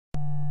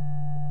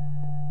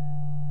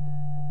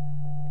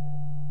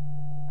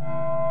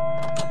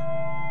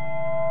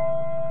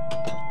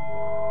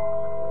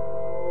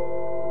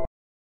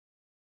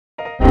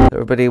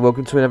everybody,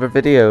 welcome to another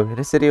video. In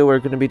this video we're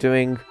going to be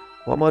doing,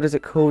 what mod is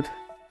it called?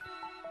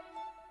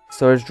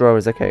 Storage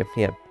drawers, okay,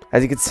 yeah.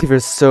 As you can see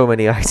there's so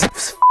many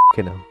items,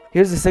 you know.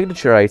 Here's the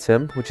signature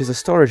item, which is a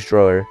storage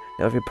drawer.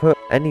 Now if you put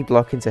any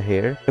block into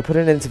here, you put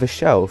it into the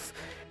shelf,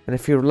 and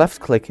if you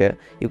left click it,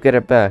 you get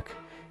it back.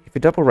 If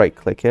you double right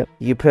click it,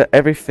 you put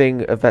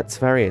everything of that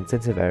variant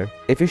into there.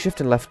 If you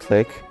shift and left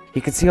click,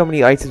 you can see how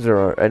many items there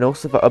are, and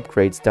also the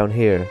upgrades down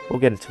here. We'll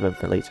get into them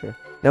for later.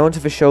 Now onto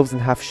the shelves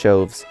and half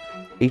shelves.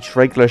 Each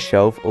regular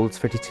shelf holds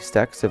 32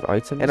 stacks of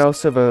items, and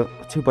also the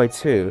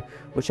 2x2,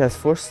 which has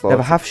 4 slots. Now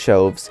the half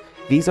shelves,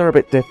 these are a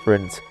bit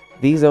different.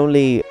 These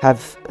only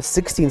have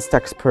 16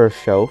 stacks per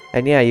shelf,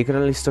 and yeah, you can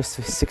only store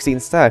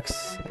 16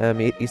 stacks.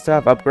 You still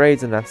have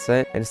upgrades, and that's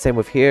it. And same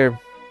with here.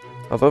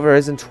 Although there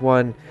isn't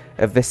one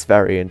of this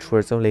variant where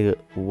it's only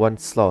 1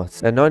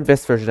 slot, and not in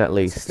this version at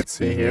least. Let's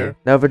see here.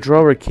 Now the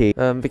drawer key,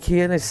 the key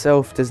in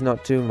itself does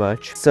not do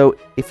much. So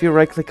if you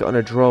right click on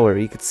a drawer,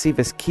 you can see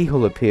this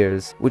keyhole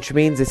appears, which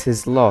means it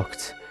is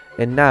locked.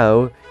 And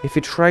now, if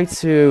you try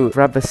to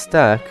grab the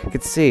stack, you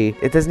can see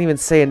it doesn't even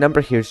say a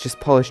number here, it's just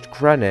polished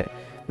granite.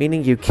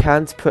 Meaning you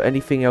can't put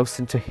anything else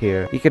into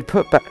here. You can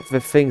put back the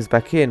things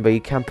back in, but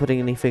you can't put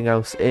anything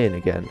else in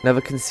again. Now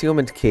the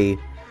concealment key.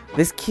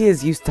 This key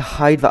is used to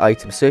hide the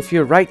item, so if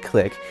you right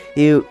click,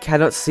 you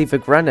cannot see the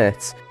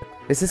granite.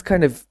 This is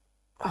kind of...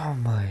 oh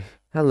my...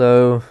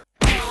 hello.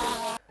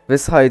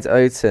 This hides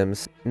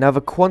items. Now the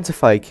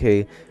quantify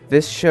key.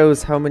 This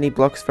shows how many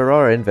blocks there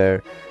are in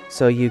there.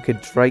 So you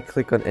could right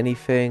click on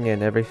anything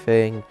and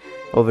everything,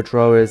 all the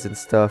drawers and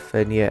stuff,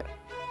 and yeah.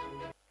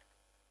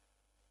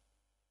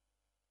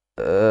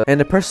 And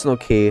a personal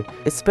key,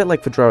 it's a bit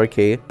like the drawer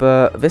key,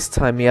 but this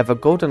time you have a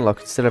golden lock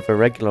instead of a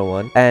regular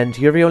one, and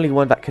you're the only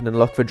one that can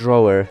unlock the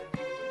drawer.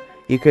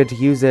 You could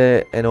use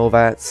it and all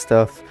that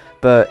stuff,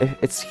 but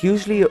it's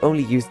usually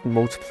only used in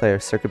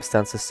multiplayer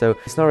circumstances, so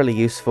it's not really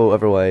useful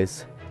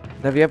otherwise.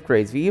 Now the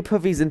upgrades, you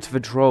put these into the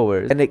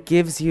drawers, and it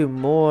gives you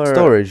more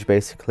storage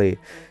basically.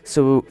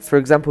 So for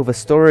example, the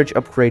storage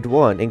upgrade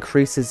 1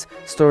 increases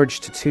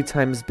storage to 2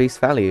 times base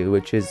value,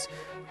 which is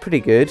pretty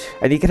good.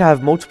 And you can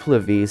have multiple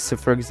of these. So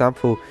for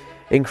example,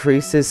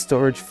 increases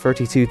storage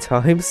 32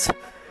 times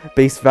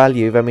base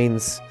value. That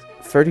means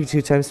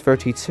 32 times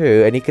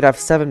 32, and you could have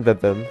 7 of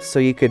them. So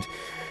you could,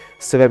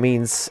 so that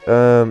means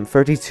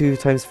 32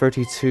 times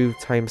 32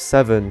 times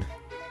 7,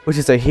 which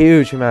is a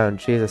huge amount.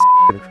 Jesus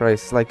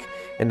Christ, like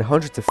in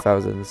hundreds of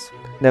thousands.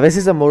 Now this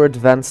is a more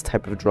advanced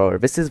type of drawer.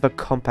 This is the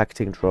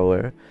compacting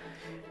drawer.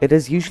 It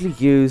is usually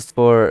used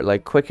for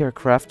like quicker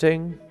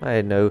crafting. I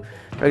don't know.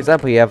 For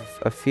example, you have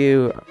a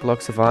few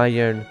blocks of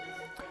iron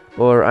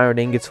or iron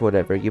ingots or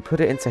whatever. You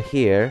put it into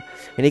here,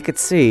 and you could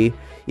see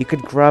you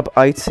could grab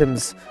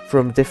items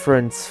from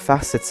different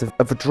facets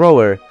of a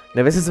drawer.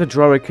 Now this is a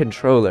drawer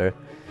controller,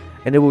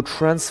 and it will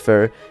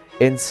transfer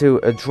into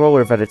a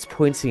drawer that it's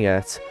pointing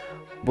at.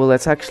 Well,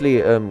 it's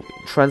actually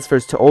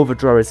transfers to all the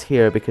drawers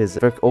here because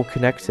they're all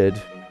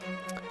connected,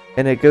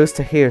 and it goes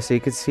to here, so you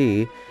can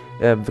see.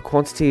 The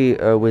quantity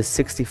was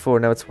 64,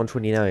 now it's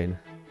 129.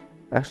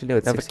 Actually, no,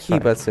 it's now 65. The key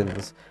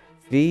buttons.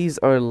 These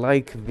are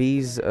like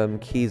these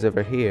keys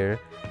over here,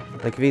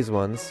 like these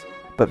ones,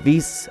 but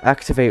these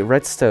activate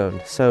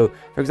redstone. So,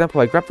 for example,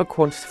 I grab the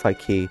quantify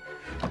key,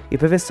 you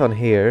put this on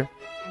here,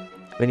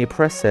 then you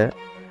press it,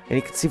 and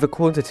you can see the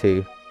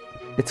quantity.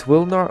 It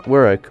will not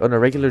work on a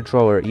regular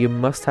drawer. You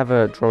must have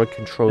a drawer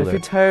controller. If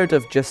you're tired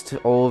of just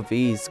all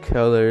these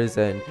colors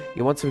and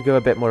you want to go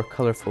a bit more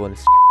colorful and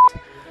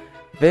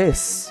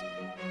This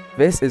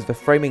is the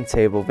framing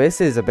table.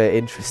 This is a bit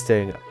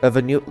interesting.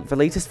 The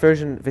latest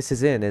version this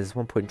is in is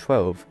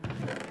 1.12.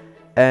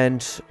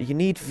 And you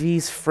need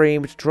these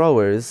framed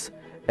drawers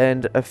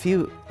and a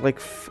few,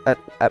 like,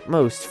 at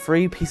most,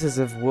 3 pieces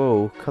of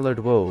wool, colored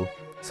wool.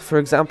 So for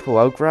example,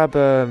 I'll grab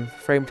a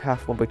framed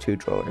half 1x2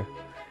 drawer.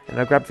 And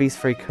I'll grab these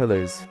 3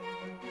 colors.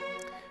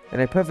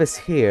 And I put this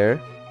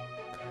here.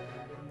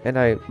 And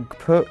I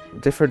put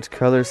different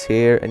colors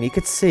here. And you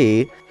could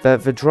see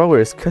that the drawer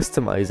is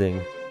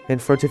customizing in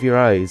front of your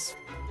eyes.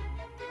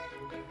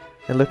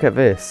 And look at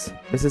this.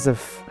 This is a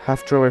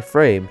half drawer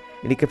frame,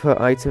 and you can put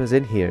items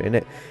in here, and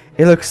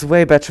it looks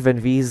way better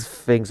than these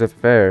things over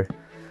there.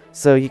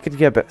 So you can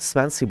get a bit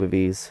fancy with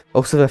these.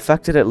 Also, the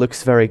fact that it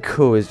looks very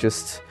cool is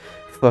just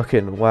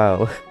fucking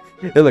wow.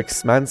 It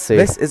looks smancy.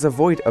 This is a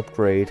void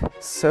upgrade.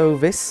 So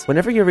this,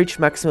 whenever you reach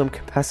maximum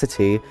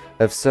capacity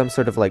of some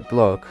sort of like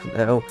block.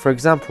 Now, for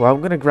example,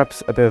 I'm gonna grab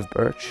a bit of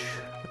birch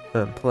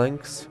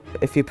planks.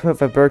 If you put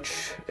the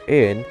birch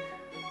in,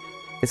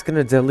 it's going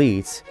to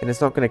delete, and it's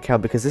not going to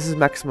count because this is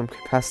maximum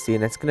capacity,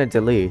 and it's going to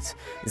delete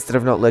instead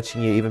of not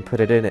letting you even put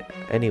it in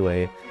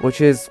anyway, which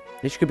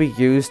could be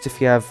used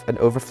if you have an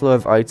overflow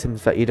of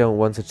items that you don't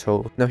want at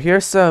all. Now here are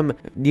some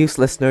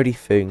useless nerdy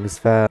things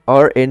that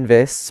are in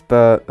this,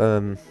 but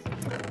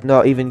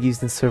not even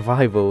used in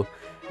survival.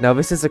 Now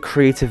this is a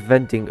creative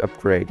vending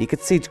upgrade. You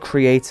could see it's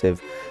creative,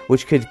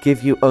 which could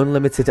give you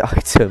unlimited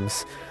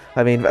items.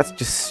 I mean, that's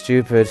just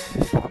stupid.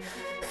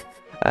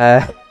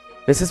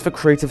 This is the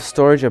creative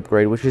storage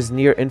upgrade, which is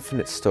near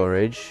infinite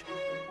storage.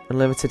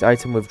 unlimited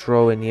item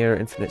withdrawal in near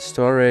infinite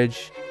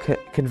storage,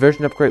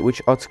 conversion upgrade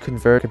which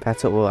auto-convert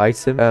compatible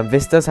item.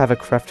 This does have a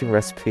crafting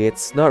recipe.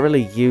 It's not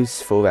really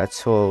useful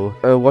at all.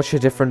 Watch a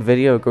different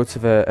video, go to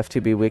the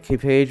FTB wiki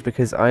page,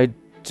 because I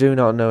do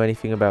not know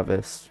anything about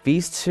this.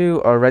 These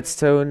two are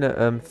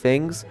redstone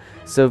things,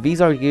 so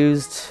these are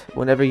used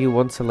whenever you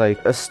want to,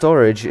 like, a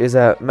storage is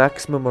at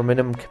maximum or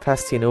minimum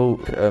capacity and it'll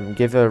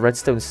give a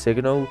redstone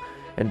signal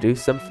and do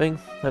something.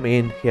 I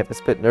mean, yeah,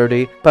 that's a bit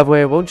nerdy. By the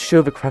way, I won't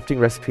show the crafting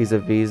recipes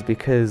of these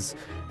because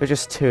they're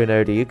just too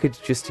nerdy. You could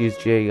just use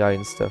GAI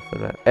and stuff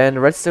like that.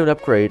 And redstone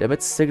upgrade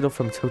emits signal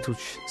from total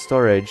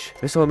storage.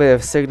 This will emit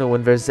a signal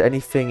when there's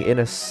anything in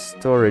a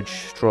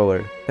storage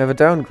drawer. Now the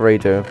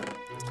downgrader.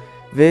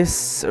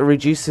 This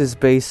reduces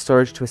base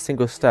storage to a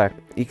single stack.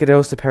 You could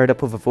also pair it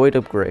up with a void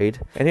upgrade.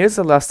 And here's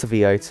the last of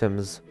the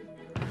items.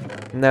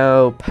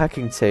 Now,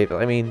 packing tape.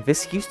 I mean,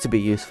 this used to be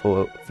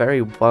useful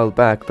very while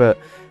back, but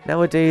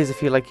nowadays,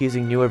 if you like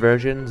using newer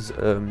versions,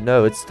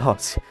 no, it's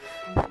not.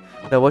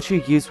 Now, what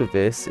you use with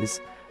this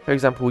is, for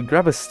example, we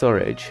grab a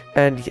storage,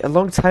 and a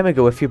long time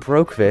ago, if you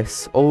broke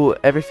this,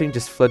 everything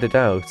just flooded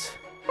out.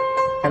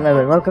 Hello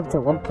and welcome to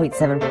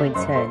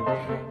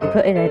 1.7.10. You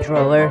put in a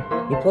drawer,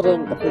 you put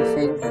in a few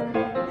things,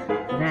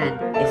 then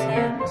if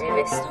you do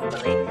this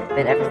normally,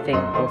 then everything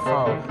will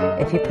fall.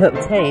 If you put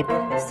tape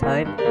this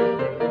time,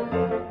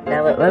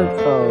 now it won't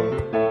fall.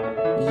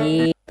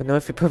 Yeah. But now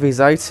if you put these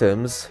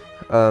items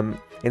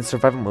in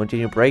survival mode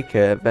and you break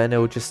it, then it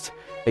will just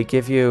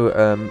give you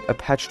a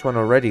patched one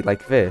already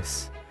like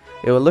this.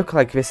 It will look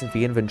like this in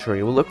the inventory.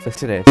 It will look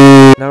this in it.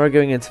 Now we're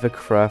going into the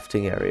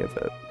crafting area.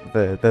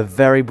 The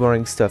very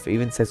boring stuff. It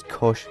even says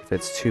caution if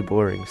it's too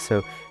boring.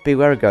 So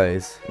beware,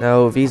 guys.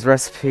 Now these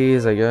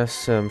recipes, I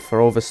guess, for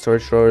all the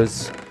storage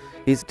drawers,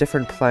 these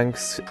different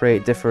planks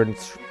create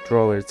different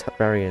drawer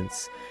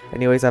variants.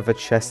 And you always have a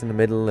chest in the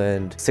middle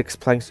and 6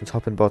 planks on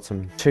top and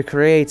bottom. To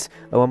create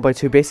a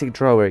 1x2 basic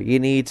drawer, you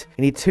need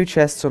 2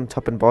 chests on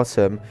top and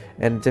bottom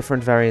and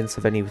different variants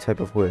of any type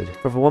of wood.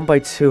 For the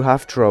 1x2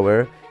 half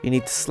drawer, you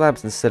need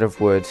slabs instead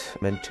of wood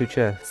and 2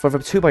 chests. For the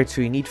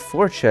 2x2, you need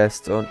 4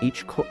 chests on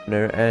each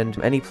corner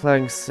and any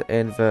planks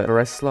in the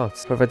rest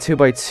slots. For the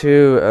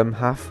 2x2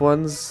 half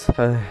ones,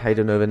 I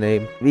don't know the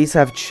name. These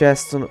have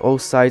chests on all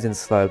sides and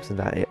slabs and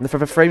that. And for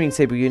the framing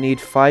table, you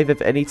need 5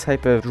 of any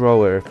type of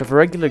drawer. For the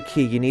regular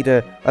key, you need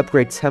a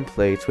upgrade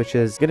template, which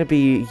is going to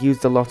be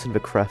used a lot in the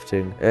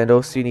crafting. And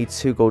also you need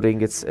 2 gold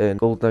ingots and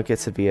gold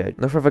nuggets at the edge.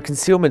 Now for the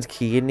concealment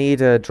key, you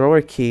need a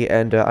drawer key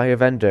and eye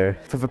of ender.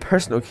 For the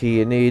personal key,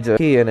 you need a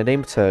key and a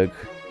name tag.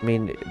 I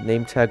mean,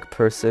 name tag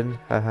person.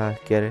 Haha,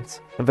 get it.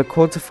 And the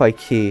quantify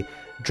key,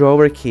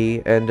 drawer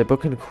key, and a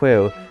book and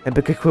quill. And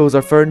book and quills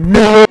are for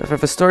no! For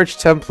the storage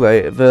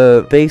template,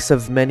 the base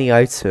of many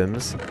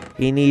items,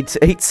 you need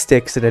 8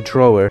 sticks in a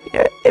drawer.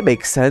 Yeah, it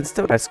makes sense,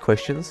 don't ask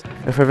questions.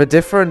 And for the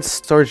different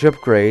storage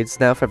upgrades,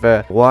 now for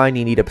the wine,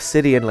 you need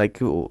obsidian,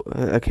 like,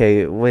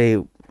 okay, wait,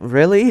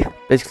 really?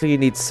 Basically, you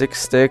need 6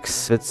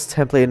 sticks, it's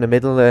template in the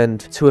middle, and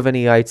 2 of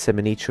any item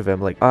in each of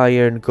them, like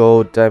iron,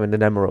 gold, diamond,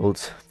 and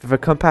emerald. For the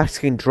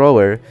compacting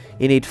drawer,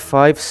 you need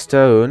 5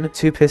 stone,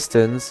 2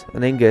 pistons,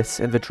 an ingot,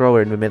 and the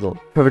drawer in the middle.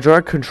 For the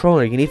drawer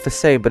controller, you need the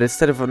same, but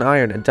instead of an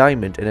iron, a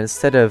diamond, and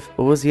instead of,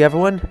 what was the other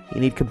one?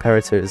 You need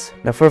comparators.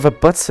 Now for the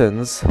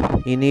buttons,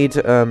 you need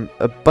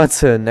a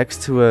button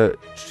next to a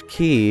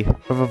key.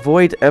 For the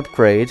void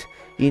upgrade,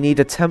 you need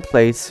a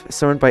template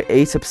surrounded by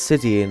 8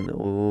 obsidian.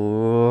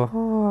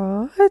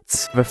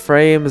 What? The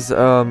frames,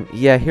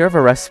 yeah, here are the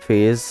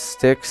recipes.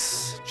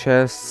 Sticks,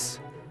 chests,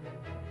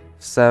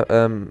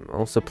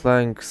 also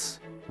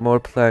planks, more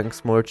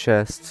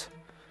chests.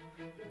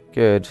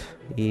 Good.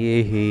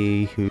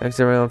 Thanks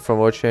everyone for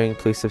watching.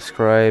 Please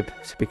subscribe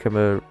to become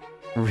a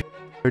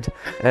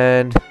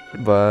and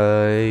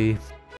bye.